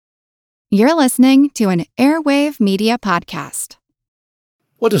You're listening to an Airwave Media Podcast.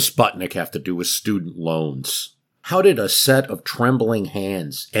 What does Sputnik have to do with student loans? How did a set of trembling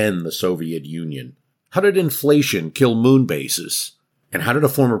hands end the Soviet Union? How did inflation kill moon bases? And how did a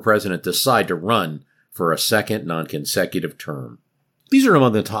former president decide to run for a second non-consecutive term? These are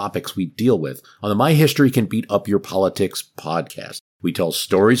among the topics we deal with on the My History Can Beat Up Your Politics podcast. We tell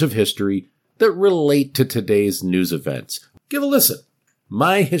stories of history that relate to today's news events. Give a listen.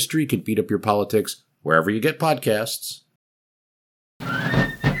 My History Can Beat Up Your Politics, wherever you get podcasts.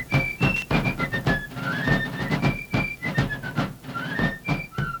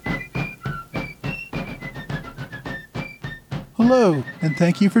 Hello, and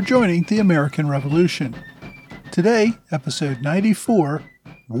thank you for joining the American Revolution. Today, episode 94,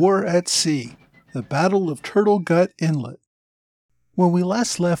 War at Sea, the Battle of Turtle Gut Inlet. When we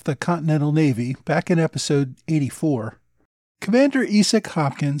last left the Continental Navy, back in episode 84, Commander Isaac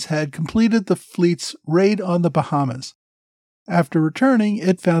Hopkins had completed the fleet's raid on the Bahamas. After returning,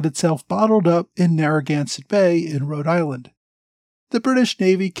 it found itself bottled up in Narragansett Bay in Rhode Island. The British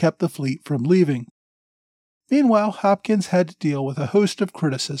Navy kept the fleet from leaving. Meanwhile, Hopkins had to deal with a host of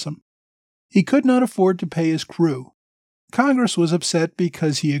criticism. He could not afford to pay his crew. Congress was upset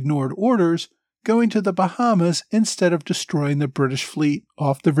because he ignored orders, going to the Bahamas instead of destroying the British fleet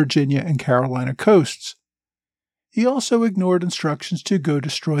off the Virginia and Carolina coasts. He also ignored instructions to go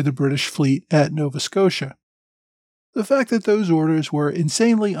destroy the British fleet at Nova Scotia. The fact that those orders were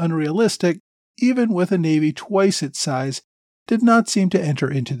insanely unrealistic, even with a navy twice its size, did not seem to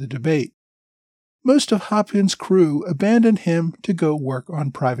enter into the debate. Most of Hopkins' crew abandoned him to go work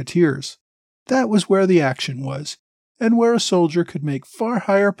on privateers. That was where the action was, and where a soldier could make far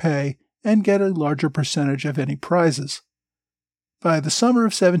higher pay and get a larger percentage of any prizes. By the summer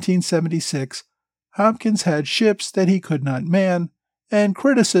of 1776, Hopkins had ships that he could not man, and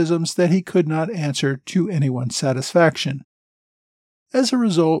criticisms that he could not answer to anyone's satisfaction. As a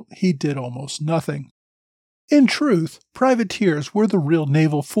result, he did almost nothing. In truth, privateers were the real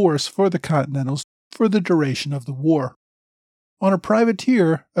naval force for the Continentals for the duration of the war. On a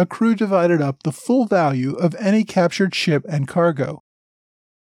privateer, a crew divided up the full value of any captured ship and cargo.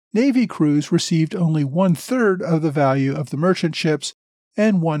 Navy crews received only 1/3 of the value of the merchant ships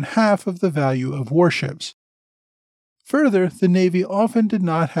and 1/2 of the value of warships. Further, the Navy often did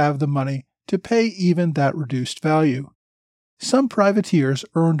not have the money to pay even that reduced value. Some privateers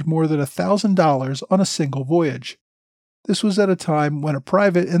earned more than $1,000 on a single voyage. This was at a time when a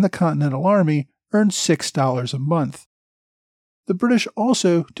private in the Continental Army earned $6 a month. The British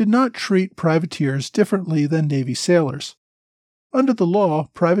also did not treat privateers differently than Navy sailors. Under the law,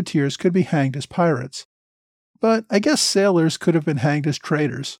 privateers could be hanged as pirates. But I guess sailors could have been hanged as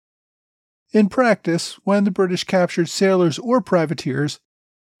traitors. In practice, when the British captured sailors or privateers,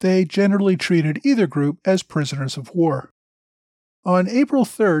 they generally treated either group as prisoners of war. On April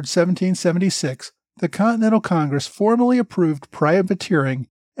 3, 1776, the Continental Congress formally approved privateering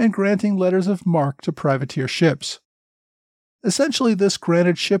and granting letters of marque to privateer ships. Essentially, this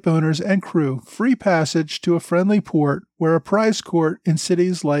granted ship owners and crew free passage to a friendly port where a prize court in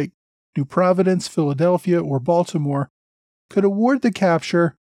cities like New Providence, Philadelphia, or Baltimore could award the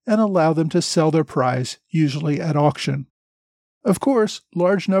capture and allow them to sell their prize, usually at auction. Of course,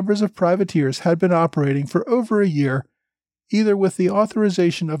 large numbers of privateers had been operating for over a year, either with the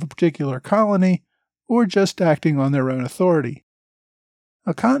authorization of a particular colony or just acting on their own authority.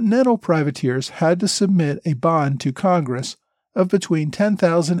 Continental privateers had to submit a bond to Congress of between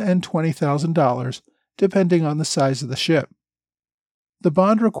 $10,000 and $20,000, depending on the size of the ship. The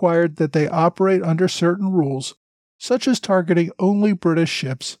bond required that they operate under certain rules, such as targeting only British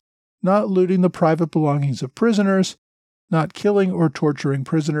ships, not looting the private belongings of prisoners, not killing or torturing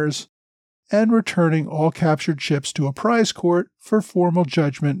prisoners, and returning all captured ships to a prize court for formal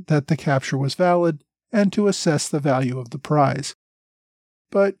judgment that the capture was valid and to assess the value of the prize.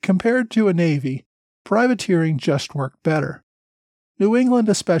 But compared to a navy, privateering just worked better. New England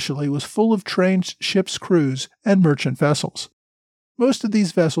especially was full of trained ship's crews and merchant vessels. Most of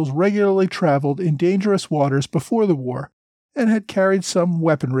these vessels regularly traveled in dangerous waters before the war and had carried some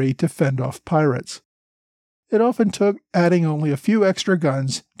weaponry to fend off pirates. It often took adding only a few extra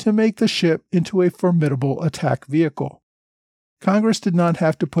guns to make the ship into a formidable attack vehicle. Congress did not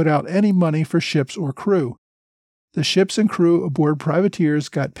have to put out any money for ships or crew. The ships and crew aboard privateers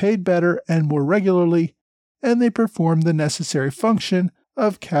got paid better and more regularly, and they performed the necessary function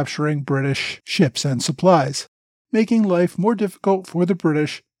of capturing British ships and supplies, making life more difficult for the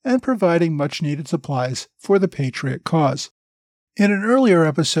British and providing much-needed supplies for the Patriot cause. In an earlier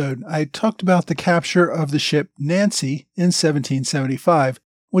episode, I talked about the capture of the ship Nancy in 1775,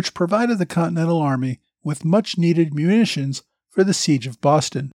 which provided the Continental Army with much-needed munitions for the siege of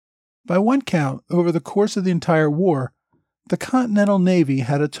Boston. By one count, over the course of the entire war, the Continental Navy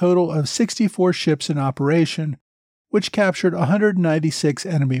had a total of 64 ships in operation, which captured 196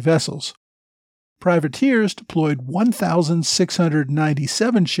 enemy vessels. Privateers deployed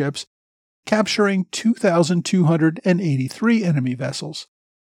 1,697 ships, capturing 2,283 enemy vessels.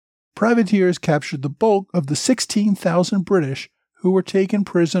 Privateers captured the bulk of the 16,000 British who were taken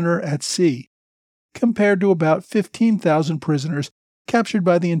prisoner at sea, compared to about 15,000 prisoners captured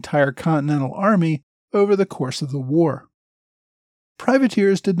by the entire Continental Army over the course of the war.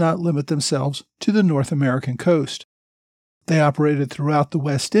 Privateers did not limit themselves to the North American coast. They operated throughout the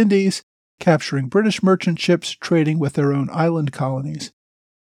West Indies, capturing British merchant ships trading with their own island colonies.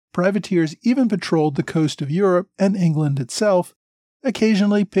 Privateers even patrolled the coast of Europe and England itself,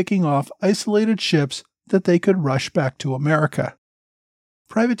 occasionally picking off isolated ships that they could rush back to America.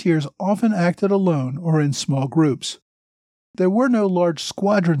 Privateers often acted alone or in small groups. There were no large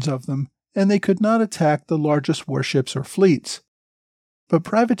squadrons of them, and they could not attack the largest warships or fleets. But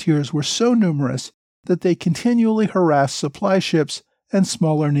privateers were so numerous that they continually harassed supply ships and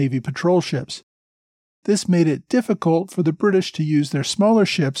smaller Navy patrol ships. This made it difficult for the British to use their smaller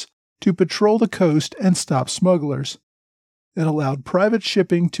ships to patrol the coast and stop smugglers. It allowed private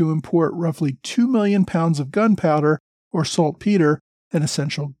shipping to import roughly 2 million pounds of gunpowder, or saltpeter, an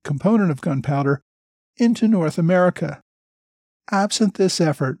essential component of gunpowder, into North America. Absent this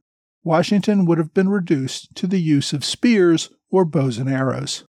effort, Washington would have been reduced to the use of spears or bows and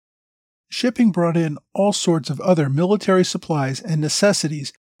arrows. Shipping brought in all sorts of other military supplies and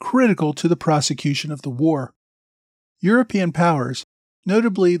necessities critical to the prosecution of the war. European powers,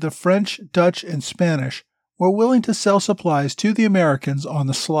 notably the French, Dutch, and Spanish, were willing to sell supplies to the Americans on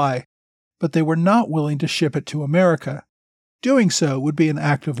the sly, but they were not willing to ship it to America. Doing so would be an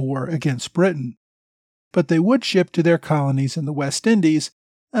act of war against Britain. But they would ship to their colonies in the West Indies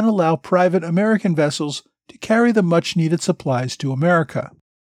and allow private American vessels to carry the much-needed supplies to America.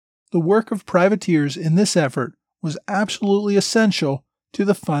 The work of privateers in this effort was absolutely essential to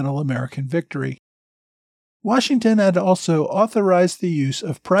the final American victory. Washington had also authorized the use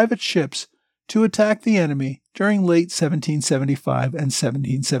of private ships to attack the enemy during late 1775 and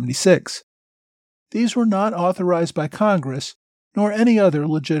 1776. These were not authorized by Congress nor any other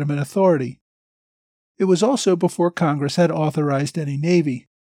legitimate authority. It was also before Congress had authorized any navy,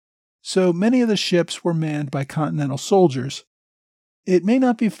 so many of the ships were manned by Continental soldiers. It may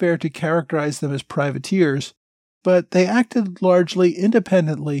not be fair to characterize them as privateers, but they acted largely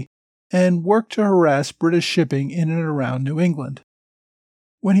independently and worked to harass British shipping in and around New England.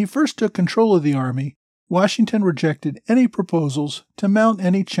 When he first took control of the army, Washington rejected any proposals to mount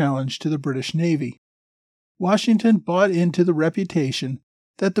any challenge to the British Navy. Washington bought into the reputation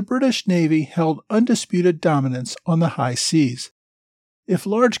that the British Navy held undisputed dominance on the high seas. If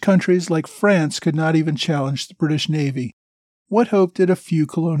large countries like France could not even challenge the British Navy, what hope did a few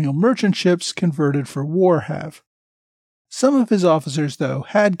colonial merchant ships converted for war have? Some of his officers, though,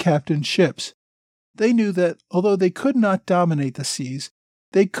 had captained ships. They knew that, although they could not dominate the seas,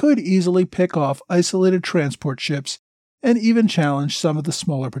 they could easily pick off isolated transport ships and even challenge some of the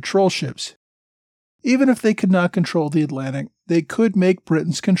smaller patrol ships. Even if they could not control the Atlantic, they could make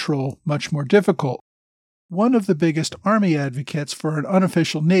Britain's control much more difficult. One of the biggest Army advocates for an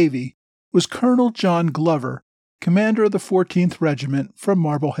unofficial navy was Colonel John Glover, commander of the 14th Regiment from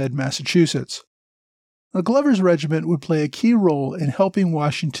Marblehead, Massachusetts. Now, Glover's regiment would play a key role in helping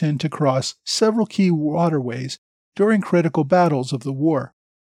Washington to cross several key waterways during critical battles of the war.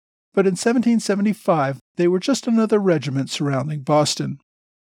 But in 1775, they were just another regiment surrounding Boston.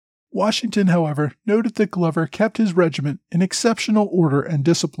 Washington, however, noted that Glover kept his regiment in exceptional order and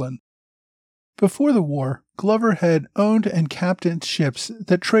discipline. Before the war, Glover had owned and captained ships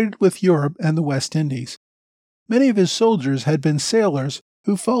that traded with Europe and the West Indies. Many of his soldiers had been sailors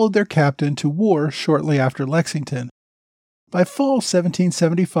who followed their captain to war shortly after Lexington. By fall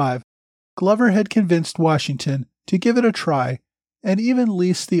 1775, Glover had convinced Washington to give it a try and even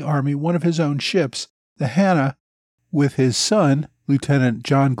leased the Army one of his own ships, the Hannah, with his son, Lieutenant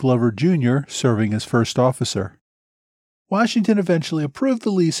John Glover, Jr., serving as first officer. Washington eventually approved the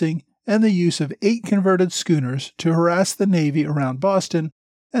leasing and the use of 8 converted schooners to harass the Navy around Boston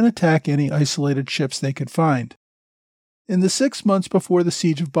and attack any isolated ships they could find. In the 6 months before the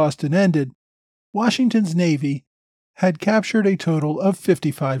siege of Boston ended, Washington's Navy had captured a total of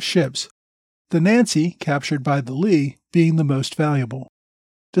 55 ships, the Nancy, captured by the Lee, being the most valuable.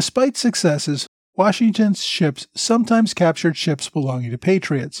 Despite successes, Washington's ships sometimes captured ships belonging to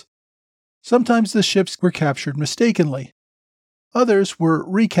patriots. Sometimes the ships were captured mistakenly. Others were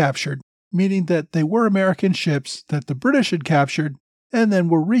recaptured, meaning that they were American ships that the British had captured and then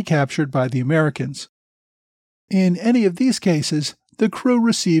were recaptured by the Americans. In any of these cases, the crew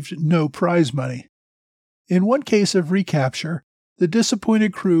received no prize money. In one case of recapture, the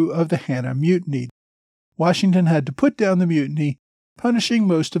disappointed crew of the Hannah mutinied. Washington had to put down the mutiny, punishing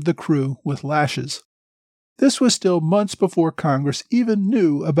most of the crew with lashes. This was still months before Congress even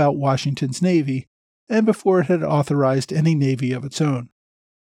knew about Washington's Navy, and before it had authorized any navy of its own.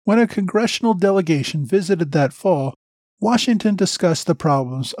 When a congressional delegation visited that fall, Washington discussed the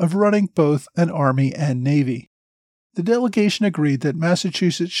problems of running both an army and navy. The delegation agreed that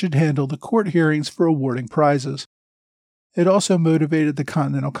Massachusetts should handle the court hearings for awarding prizes. It also motivated the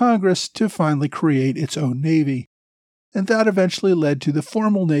Continental Congress to finally create its own navy, and that eventually led to the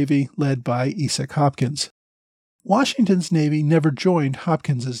formal navy led by Isaac Hopkins. Washington's navy never joined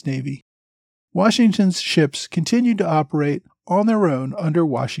Hopkins's navy. Washington's ships continued to operate on their own under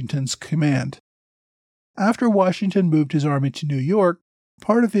Washington's command. After Washington moved his army to New York,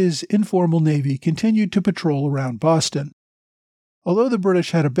 part of his informal navy continued to patrol around Boston. Although the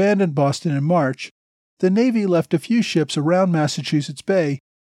British had abandoned Boston in March, the Navy left a few ships around Massachusetts Bay,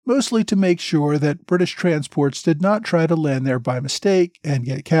 mostly to make sure that British transports did not try to land there by mistake and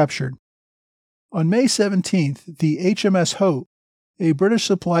get captured. On May 17th, the HMS Hope, a British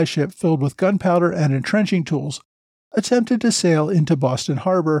supply ship filled with gunpowder and entrenching tools, attempted to sail into Boston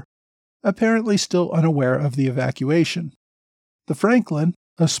Harbor, apparently still unaware of the evacuation. The Franklin,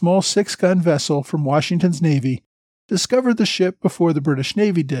 a small 6-gun vessel from Washington's Navy, discovered the ship before the British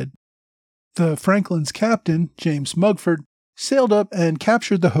Navy did. The Franklin's captain, James Mugford, sailed up and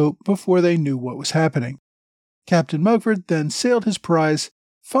captured the Hope before they knew what was happening. Captain Mugford then sailed his prize,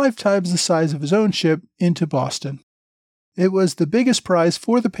 5 times the size of his own ship, into Boston. It was the biggest prize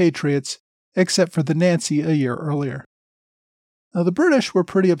for the Patriots, except for the Nancy a year earlier. Now, the British were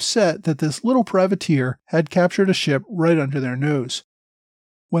pretty upset that this little privateer had captured a ship right under their nose.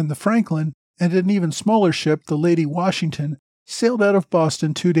 When the Franklin and an even smaller ship, the Lady Washington, sailed out of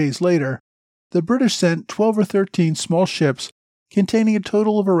Boston 2 days later, the British sent 12 or 13 small ships containing a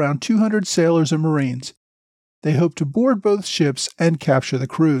total of around 200 sailors and Marines. They hoped to board both ships and capture the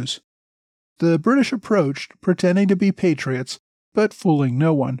crews. The British approached, pretending to be patriots, but fooling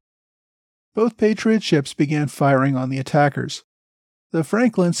no one. Both Patriot ships began firing on the attackers. The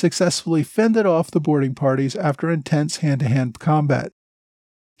Franklin successfully fended off the boarding parties after intense hand-to-hand combat.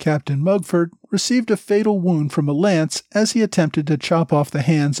 Captain Mugford received a fatal wound from a lance as he attempted to chop off the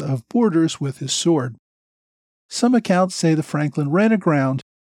hands of boarders with his sword. Some accounts say the Franklin ran aground,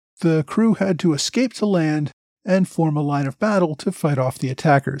 the crew had to escape to land, and form a line of battle to fight off the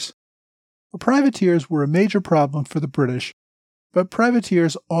attackers. The privateers were a major problem for the British, but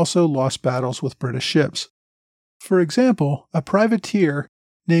privateers also lost battles with British ships. For example, a privateer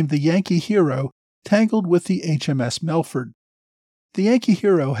named the Yankee Hero tangled with the HMS Melford. The Yankee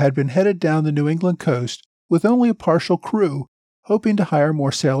Hero had been headed down the New England coast with only a partial crew, hoping to hire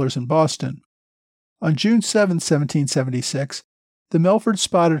more sailors in Boston. On June 7, 1776, the Melford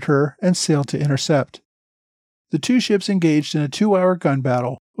spotted her and sailed to intercept. The two ships engaged in a 2-hour gun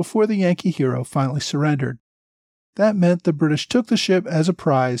battle before the Yankee Hero finally surrendered. That meant the British took the ship as a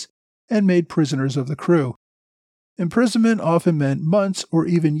prize and made prisoners of the crew. Imprisonment often meant months or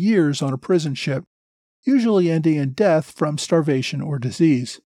even years on a prison ship, usually ending in death from starvation or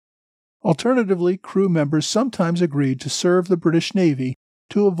disease. Alternatively, crew members sometimes agreed to serve the British Navy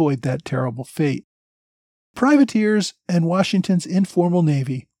to avoid that terrible fate. Privateers and Washington's informal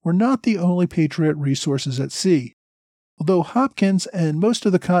navy were not the only Patriot resources at sea. Although Hopkins and most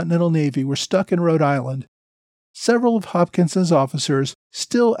of the Continental Navy were stuck in Rhode Island, several of Hopkins's officers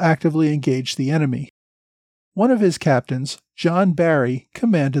still actively engaged the enemy. One of his captains, John Barry,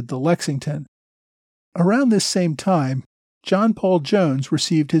 commanded the Lexington. Around this same time, John Paul Jones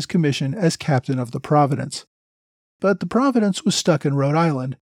received his commission as captain of the Providence. But the Providence was stuck in Rhode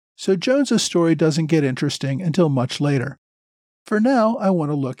Island, so Jones's story doesn't get interesting until much later. For now, I want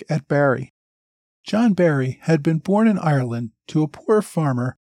to look at Barry. John Barry had been born in Ireland to a poor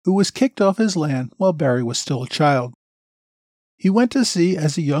farmer who was kicked off his land while Barry was still a child. He went to sea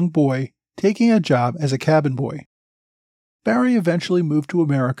as a young boy, taking a job as a cabin boy. Barry eventually moved to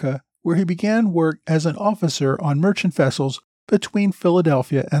America, where he began work as an officer on merchant vessels between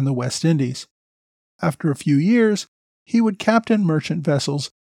Philadelphia and the West Indies. After a few years, he would captain merchant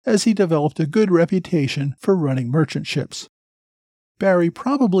vessels as he developed a good reputation for running merchant ships. Barry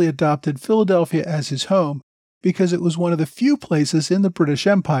probably adopted Philadelphia as his home because it was one of the few places in the British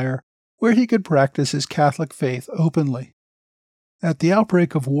Empire where he could practice his Catholic faith openly. At the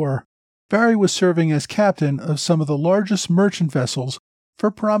outbreak of war, Barry was serving as captain of some of the largest merchant vessels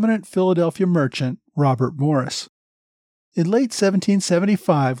for prominent Philadelphia merchant Robert Morris. In late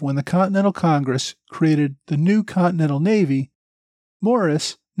 1775, when the Continental Congress created the new Continental Navy,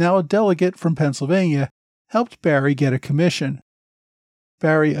 Morris, now a delegate from Pennsylvania, helped Barry get a commission.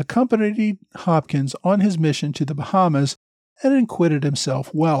 Barry accompanied Hopkins on his mission to the Bahamas and acquitted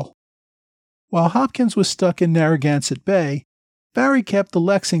himself well. While Hopkins was stuck in Narragansett Bay, Barry kept the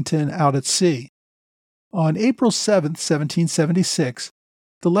Lexington out at sea. On April 7, 1776,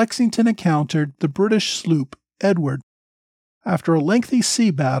 the Lexington encountered the British sloop Edward. After a lengthy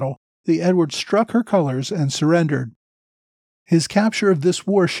sea battle, the Edward struck her colors and surrendered. His capture of this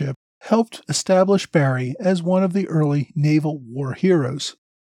warship helped establish Barry as one of the early naval war heroes.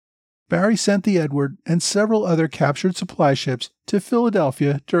 Barry sent the Edward and several other captured supply ships to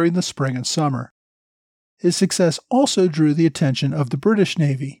Philadelphia during the spring and summer. His success also drew the attention of the British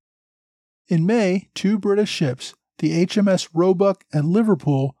Navy. In May, 2 British ships, the HMS Roebuck and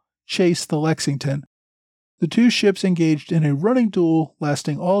Liverpool, chased the Lexington. The 2 ships engaged in a running duel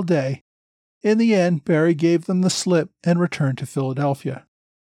lasting all day. In the end, Barry gave them the slip and returned to Philadelphia.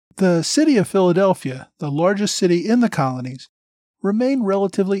 The city of Philadelphia, the largest city in the colonies, remained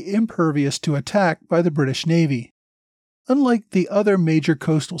relatively impervious to attack by the British Navy. Unlike the other major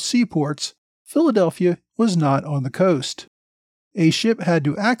coastal seaports, Philadelphia was not on the coast. A ship had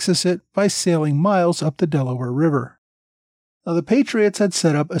to access it by sailing miles up the Delaware River. Now, the Patriots had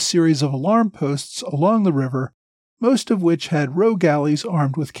set up a series of alarm posts along the river, most of which had row galleys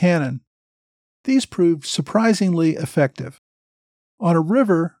armed with cannon. These proved surprisingly effective. On a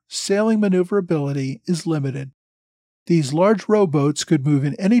river, sailing maneuverability is limited. These large rowboats could move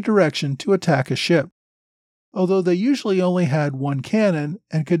in any direction to attack a ship. Although they usually only had 1 cannon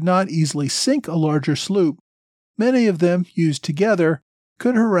and could not easily sink a larger sloop, many of them, used together,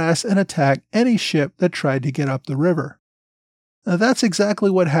 could harass and attack any ship that tried to get up the river. Now, that's exactly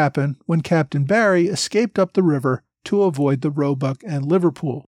what happened when Captain Barry escaped up the river to avoid the Roebuck and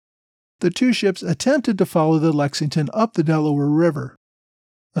Liverpool. The 2 ships attempted to follow the Lexington up the Delaware River.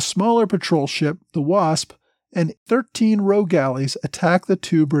 A smaller patrol ship, the Wasp, and 13 row galleys attacked the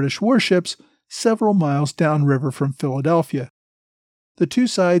 2 British warships several miles downriver from Philadelphia. The 2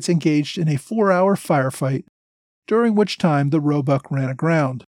 sides engaged in a 4-hour firefight, during which time the Roebuck ran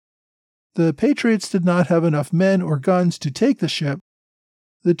aground. The Patriots did not have enough men or guns to take the ship.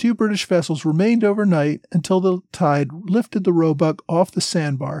 The 2 British vessels remained overnight until the tide lifted the Roebuck off the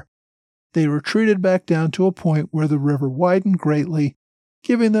sandbar. They retreated back down to a point where the river widened greatly,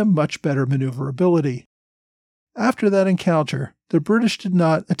 giving them much better maneuverability. After that encounter, the British did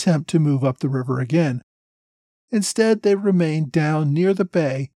not attempt to move up the river again. Instead, they remained down near the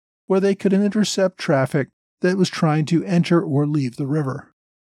bay where they could intercept traffic that was trying to enter or leave the river.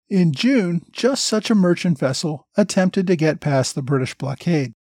 In June, just such a merchant vessel attempted to get past the British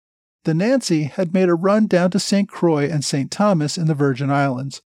blockade. The Nancy had made a run down to St. Croix and St. Thomas in the Virgin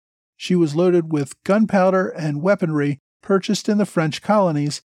Islands. She was loaded with gunpowder and weaponry purchased in the French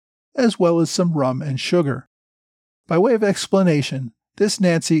colonies, as well as some rum and sugar. By way of explanation, this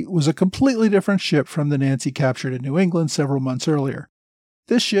Nancy was a completely different ship from the Nancy captured in New England several months earlier.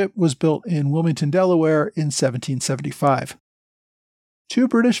 This ship was built in Wilmington, Delaware in 1775. 2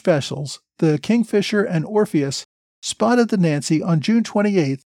 British vessels, the Kingfisher and Orpheus, spotted the Nancy on June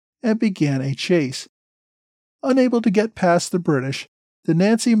 28th and began a chase. Unable to get past the British, the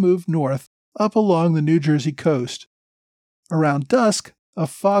Nancy moved north up along the New Jersey coast. Around dusk, a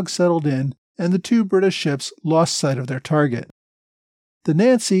fog settled in, and the 2 British ships lost sight of their target. The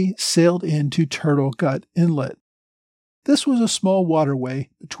Nancy sailed into Turtle Gut Inlet. This was a small waterway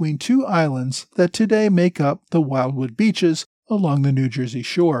between 2 islands that today make up the Wildwood Beaches along the New Jersey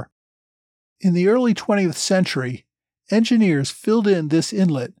shore. In the early 20th century, engineers filled in this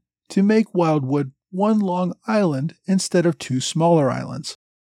inlet to make Wildwood one long island instead of 2 smaller islands.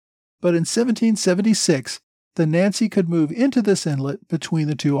 But in 1776, the Nancy could move into this inlet between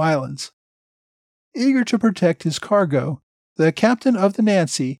the 2 islands. Eager to protect his cargo, the captain of the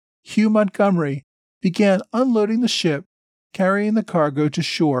Nancy, Hugh Montgomery, began unloading the ship, carrying the cargo to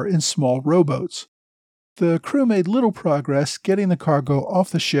shore in small rowboats. The crew made little progress getting the cargo off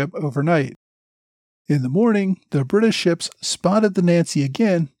the ship overnight. In the morning, the British ships spotted the Nancy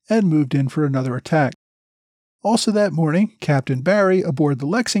again and moved in for another attack. Also that morning, Captain Barry aboard the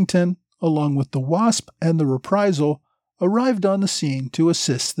Lexington, along with the Wasp and the Reprisal, arrived on the scene to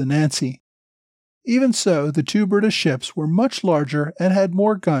assist the Nancy. Even so, the 2 British ships were much larger and had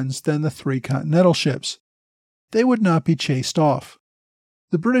more guns than the 3 Continental ships. They would not be chased off.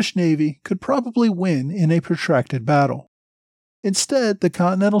 The British Navy could probably win in a protracted battle. Instead, the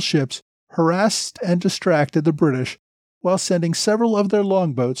Continental ships harassed and distracted the British while sending several of their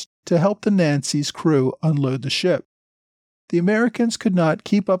longboats to help the Nancy's crew unload the ship. The Americans could not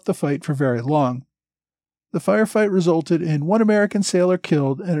keep up the fight for very long. The firefight resulted in one American sailor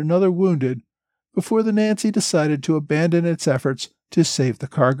killed and another wounded before the Nancy decided to abandon its efforts to save the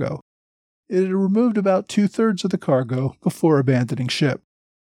cargo. It had removed about 2/3 of the cargo before abandoning ship.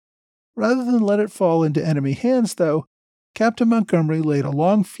 Rather than let it fall into enemy hands, though, Captain Montgomery laid a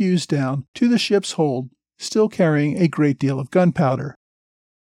long fuse down to the ship's hold, still carrying a great deal of gunpowder.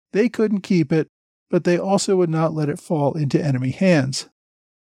 They couldn't keep it, but they also would not let it fall into enemy hands.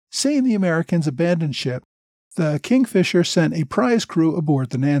 Seeing the Americans abandon ship, the Kingfisher sent a prize crew aboard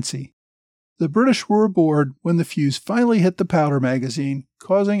the Nancy. The British were aboard when the fuse finally hit the powder magazine,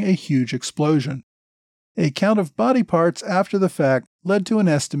 causing a huge explosion. A count of body parts after the fact led to an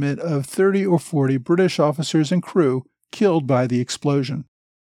estimate of 30 or 40 British officers and crew killed by the explosion.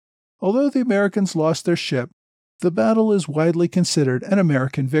 Although the Americans lost their ship, the battle is widely considered an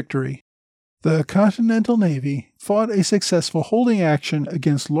American victory. The Continental Navy fought a successful holding action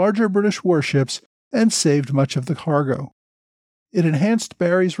against larger British warships and saved much of the cargo. It enhanced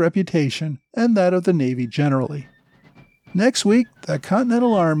Barry's reputation and that of the Navy generally. Next week, the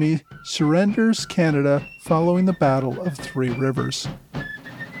Continental Army surrenders Canada following the Battle of Three Rivers.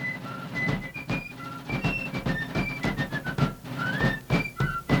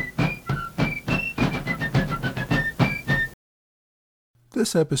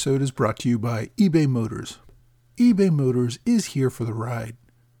 This episode is brought to you by eBay Motors. eBay Motors is here for the ride.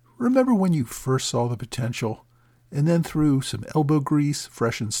 Remember when you first saw the potential, and then through some elbow grease,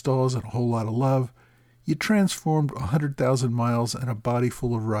 fresh installs, and a whole lot of love, you transformed 100,000 miles and a body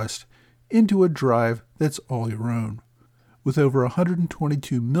full of rust into a drive that's all your own. With over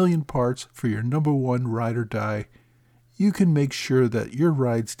 122 million parts for your number one ride or die, you can make sure that your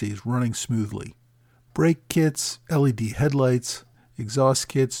ride stays running smoothly. Brake kits, LED headlights, exhaust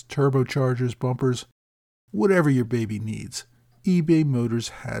kits, turbochargers, bumpers, whatever your baby needs, eBay Motors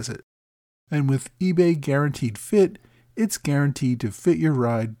has it. And with eBay Guaranteed Fit, it's guaranteed to fit your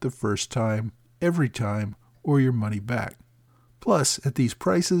ride the first time, every time, or your money back. Plus, at these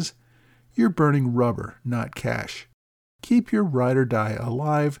prices, you're burning rubber, not cash. Keep your ride or die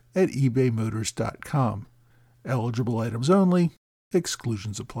alive at ebaymotors.com. Eligible items only.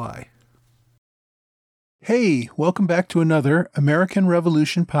 Exclusions apply. Hey, welcome back to another American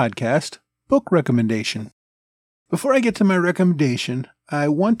Revolution podcast book recommendation. Before I get to my recommendation, I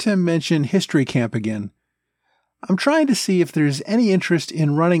want to mention History Camp again. I'm trying to see if there's any interest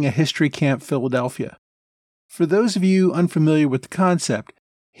in running a History Camp Philadelphia. For those of you unfamiliar with the concept,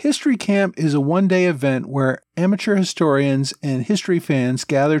 History Camp is a one-day event where amateur historians and history fans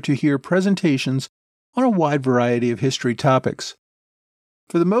gather to hear presentations on a wide variety of history topics.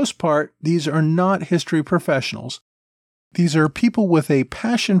 For the most part, these are not history professionals. These are people with a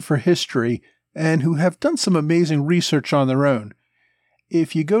passion for history and who have done some amazing research on their own.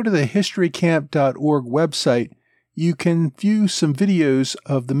 If you go to the historycamp.org website, you can view some videos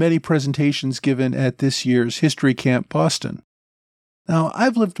of the many presentations given at this year's History Camp Boston. Now,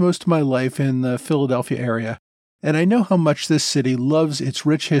 I've lived most of my life in the Philadelphia area, and I know how much this city loves its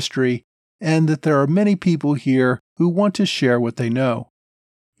rich history and that there are many people here who want to share what they know.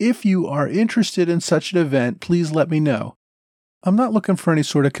 If you are interested in such an event, please let me know. I'm not looking for any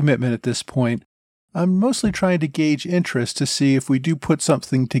sort of commitment at this point. I'm mostly trying to gauge interest to see if we do put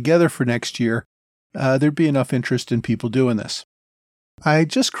something together for next year, there'd be enough interest in people doing this. I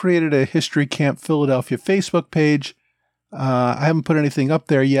just created a History Camp Philadelphia Facebook page. I haven't put anything up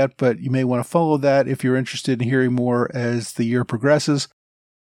there yet, but you may want to follow that if you're interested in hearing more as the year progresses.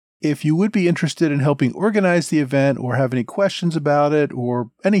 If you would be interested in helping organize the event or have any questions about it or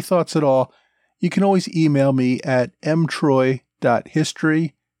any thoughts at all, you can always email me at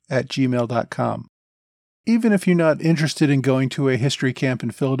mtroy.history@gmail.com. Even if you're not interested in going to a history camp in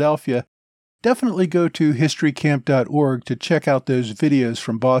Philadelphia, definitely go to historycamp.org to check out those videos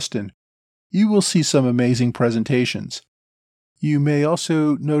from Boston. You will see some amazing presentations. You may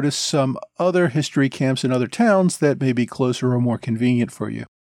also notice some other history camps in other towns that may be closer or more convenient for you.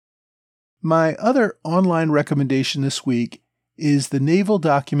 My other online recommendation this week is the Naval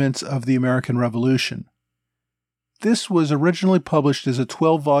Documents of the American Revolution. This was originally published as a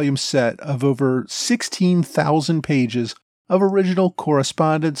 12-volume set of over 16,000 pages of original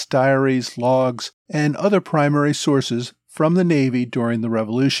correspondence, diaries, logs, and other primary sources from the Navy during the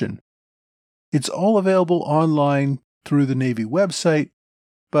Revolution. It's all available online through the Navy website,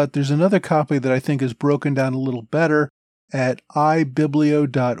 but there's another copy that I think is broken down a little better at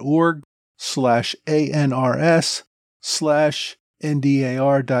ibiblio.org/ANRS/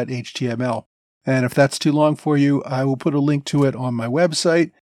 ndar.html. And if that's too long for you, I will put a link to it on my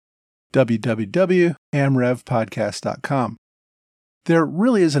website, www.amrevpodcast.com. There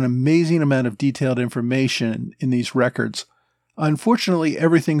really is an amazing amount of detailed information in these records. Unfortunately,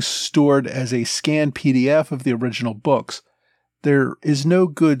 everything's stored as a scanned PDF of the original books. There is no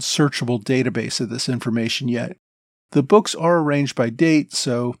good searchable database of this information yet. The books are arranged by date,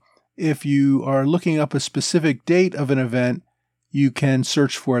 so if you are looking up a specific date of an event, you can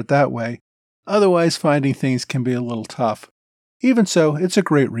search for it that way. Otherwise, finding things can be a little tough. Even so, it's a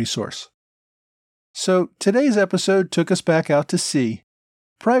great resource. So, today's episode took us back out to sea.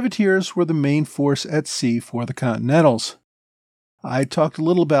 Privateers were the main force at sea for the Continentals. I talked a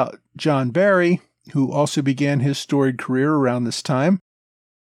little about John Barry, who also began his storied career around this time.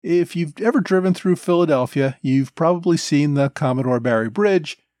 If you've ever driven through Philadelphia, you've probably seen the Commodore Barry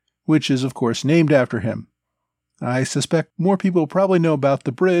Bridge, which is, of course, named after him. I suspect more people probably know about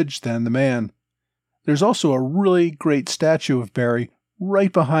the bridge than the man. There's also a really great statue of Barry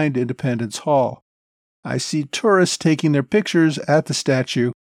right behind Independence Hall. I see tourists taking their pictures at the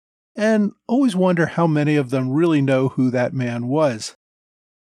statue and always wonder how many of them really know who that man was.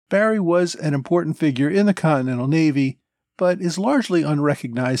 Barry was an important figure in the Continental Navy, but is largely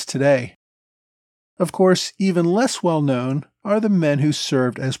unrecognized today. Of course, even less well known are the men who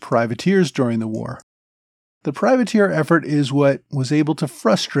served as privateers during the war. The privateer effort is what was able to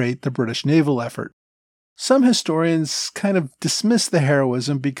frustrate the British naval effort. Some historians kind of dismiss the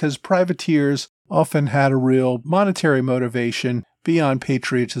heroism because privateers often had a real monetary motivation beyond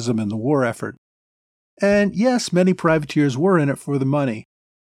patriotism in the war effort. And yes, many privateers were in it for the money.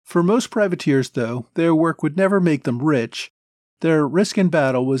 For most privateers, though, their work would never make them rich. Their risk in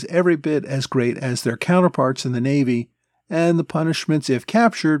battle was every bit as great as their counterparts in the Navy, and the punishments, if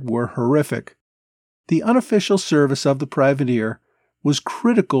captured, were horrific. The unofficial service of the privateer was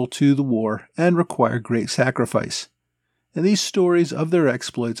critical to the war and required great sacrifice. And these stories of their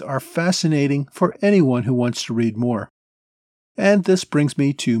exploits are fascinating for anyone who wants to read more. And this brings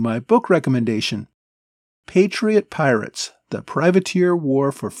me to my book recommendation, Patriot Pirates, The Privateer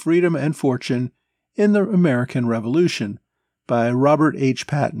War for Freedom and Fortune in the American Revolution, by Robert H.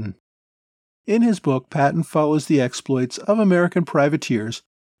 Patton. In his book, Patton follows the exploits of American privateers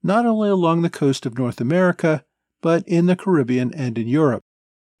not only along the coast of North America, but in the Caribbean and in Europe.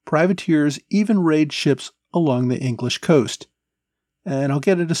 Privateers even raid ships along the English coast. And I'll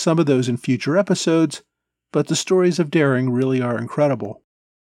get into some of those in future episodes, but the stories of daring really are incredible.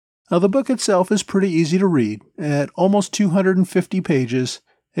 Now, the book itself is pretty easy to read, at almost 250 pages,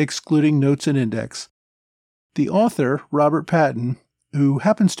 excluding notes and index. The author, Robert Patton, who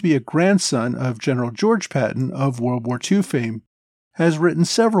happens to be a grandson of General George Patton of World War II fame, has written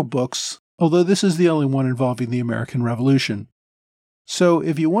several books, although this is the only one involving the American Revolution. So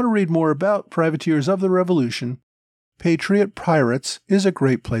if you want to read more about privateers of the Revolution, Patriot Pirates is a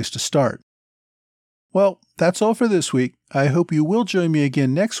great place to start. Well, that's all for this week. I hope you will join me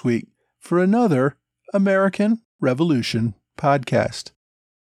again next week for another American Revolution podcast.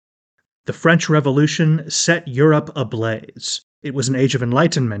 The French Revolution set Europe ablaze. It was an age of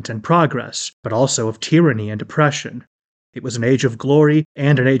enlightenment and progress, but also of tyranny and oppression. It was an age of glory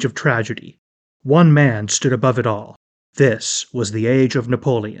and an age of tragedy. One man stood above it all. This was the Age of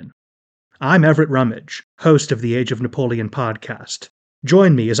Napoleon. I'm Everett Rummage, host of the Age of Napoleon podcast.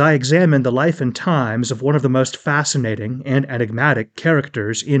 Join me as I examine the life and times of one of the most fascinating and enigmatic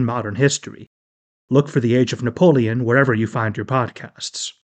characters in modern history. Look for the Age of Napoleon wherever you find your podcasts.